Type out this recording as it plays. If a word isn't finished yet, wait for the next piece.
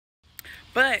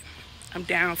But I'm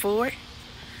down for it.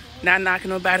 Not knocking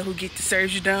nobody who get the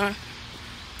surgery done.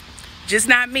 Just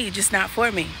not me, just not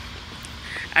for me.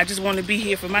 I just want to be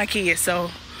here for my kids,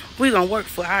 so we're gonna work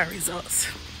for our results.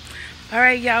 All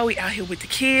right, y'all, we out here with the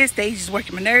kids. They just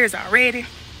working my nerves already.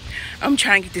 I'm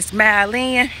trying to get this mile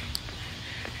in,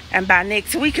 and by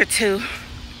next week or two,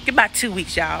 about 2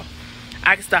 weeks, y'all,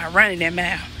 I can start running that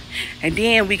mile, and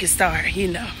then we can start, you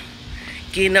know,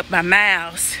 getting up my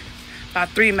miles, about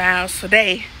 3 miles a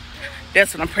day.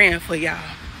 That's what I'm praying for, y'all.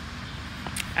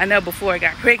 I know before I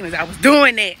got pregnant, I was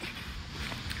doing that,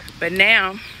 but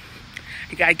now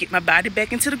I gotta get my body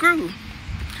back into the groove.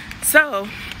 So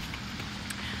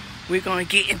we're gonna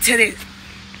get into this.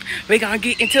 We're gonna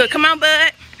get into it. Come on,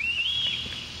 bud.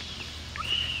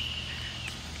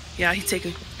 Y'all, he's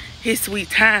taking his sweet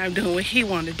time doing what he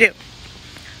want to do.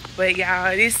 But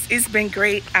y'all, it's been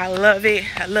great. I love it.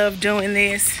 I love doing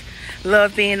this.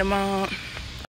 Love being a mom.